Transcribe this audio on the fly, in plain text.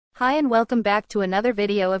Hi and welcome back to another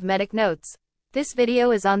video of Medic Notes. This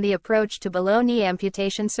video is on the approach to below knee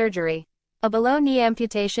amputation surgery. A below knee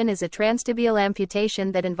amputation is a transtibial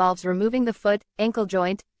amputation that involves removing the foot, ankle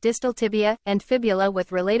joint, distal tibia, and fibula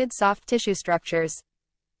with related soft tissue structures.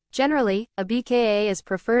 Generally, a BKA is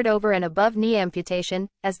preferred over an above-knee amputation,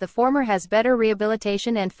 as the former has better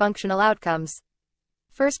rehabilitation and functional outcomes.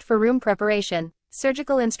 First, for room preparation,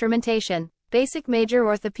 surgical instrumentation, basic major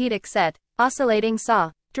orthopedic set, oscillating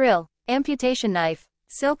saw, drill, amputation knife,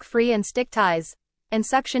 silk-free and stick ties, and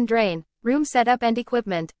suction drain, room setup and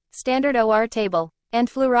equipment, standard OR table, and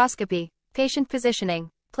fluoroscopy, patient positioning,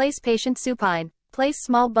 place patient supine, place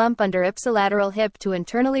small bump under ipsilateral hip to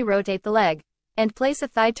internally rotate the leg, and place a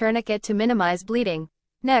thigh tourniquet to minimize bleeding.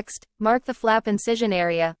 Next, mark the flap incision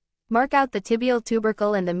area. Mark out the tibial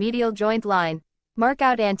tubercle and the medial joint line. Mark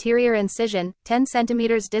out anterior incision, 10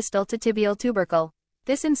 cm distal to tibial tubercle.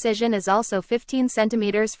 This incision is also 15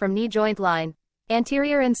 cm from knee joint line.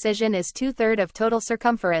 Anterior incision is 2/3 of total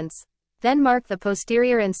circumference. Then mark the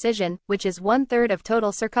posterior incision, which is 1/3 of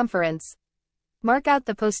total circumference. Mark out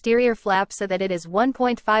the posterior flap so that it is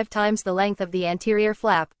 1.5 times the length of the anterior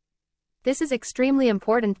flap. This is extremely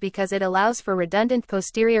important because it allows for redundant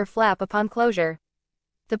posterior flap upon closure.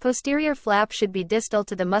 The posterior flap should be distal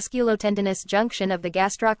to the musculotendinous junction of the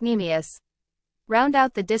gastrocnemius. Round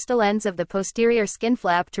out the distal ends of the posterior skin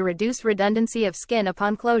flap to reduce redundancy of skin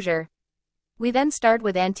upon closure. We then start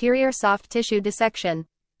with anterior soft tissue dissection.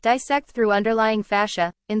 Dissect through underlying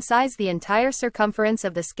fascia, incise the entire circumference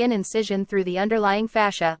of the skin incision through the underlying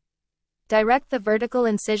fascia. Direct the vertical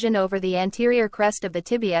incision over the anterior crest of the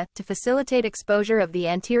tibia to facilitate exposure of the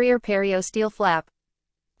anterior periosteal flap.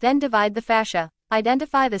 Then divide the fascia.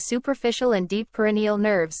 Identify the superficial and deep perineal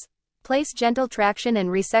nerves. Place gentle traction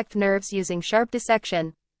and resect nerves using sharp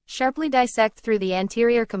dissection. Sharply dissect through the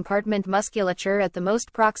anterior compartment musculature at the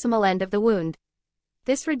most proximal end of the wound.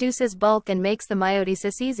 This reduces bulk and makes the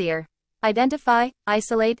myodesis easier. Identify,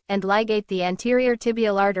 isolate, and ligate the anterior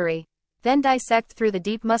tibial artery. Then dissect through the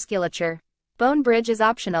deep musculature. Bone bridge is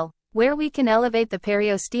optional. Where we can elevate the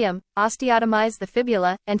periosteum, osteotomize the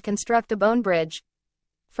fibula, and construct a bone bridge.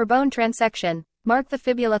 For bone transection, mark the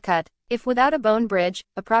fibula cut. If without a bone bridge,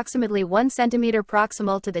 approximately 1 cm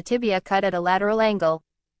proximal to the tibia cut at a lateral angle.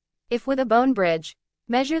 If with a bone bridge,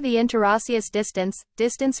 measure the interosseous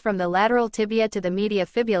distance from the lateral tibia to the media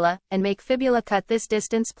fibula, and make fibula cut this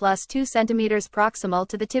distance plus 2 cm proximal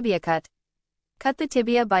to the tibia cut. Cut the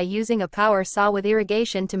tibia by using a power saw with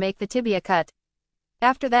irrigation to make the tibia cut.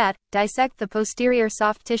 After that, dissect the posterior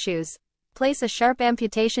soft tissues. Place a sharp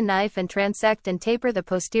amputation knife and transect and taper the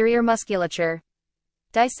posterior musculature.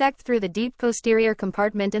 Dissect through the deep posterior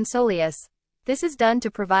compartment and soleus. This is done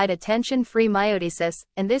to provide a tension-free myodesis,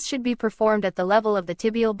 and this should be performed at the level of the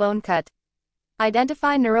tibial bone cut.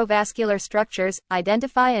 Identify neurovascular structures.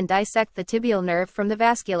 Identify and dissect the tibial nerve from the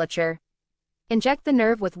vasculature. Inject the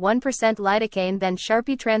nerve with 1% lidocaine, then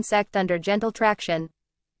sharply transect under gentle traction.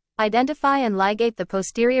 Identify and ligate the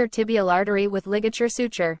posterior tibial artery with ligature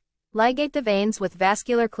suture. Ligate the veins with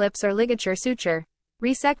vascular clips or ligature suture.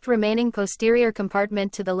 Resect remaining posterior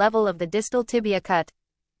compartment to the level of the distal tibia cut.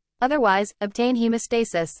 Otherwise, obtain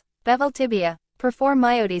hemostasis, bevel tibia, perform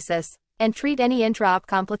myodesis, and treat any intra-op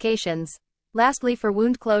complications. Lastly, for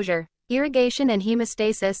wound closure, irrigation and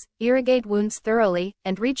hemostasis, irrigate wounds thoroughly,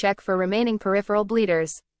 and recheck for remaining peripheral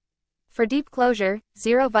bleeders. For deep closure,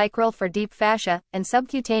 0 vicryl for deep fascia, and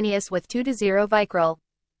subcutaneous with 2-0 vicryl.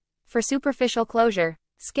 For superficial closure,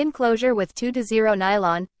 skin closure with 2-0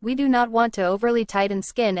 nylon. We do not want to overly tighten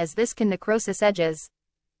skin as this can necrosis edges.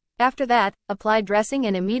 After that, apply dressing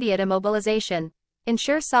and immediate immobilization.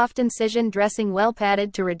 Ensure soft incision dressing well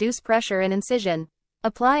padded to reduce pressure and incision.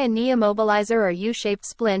 Apply a knee immobilizer or U-shaped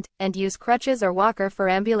splint, and use crutches or walker for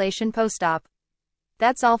ambulation post-op.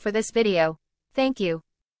 That's all for this video. Thank you.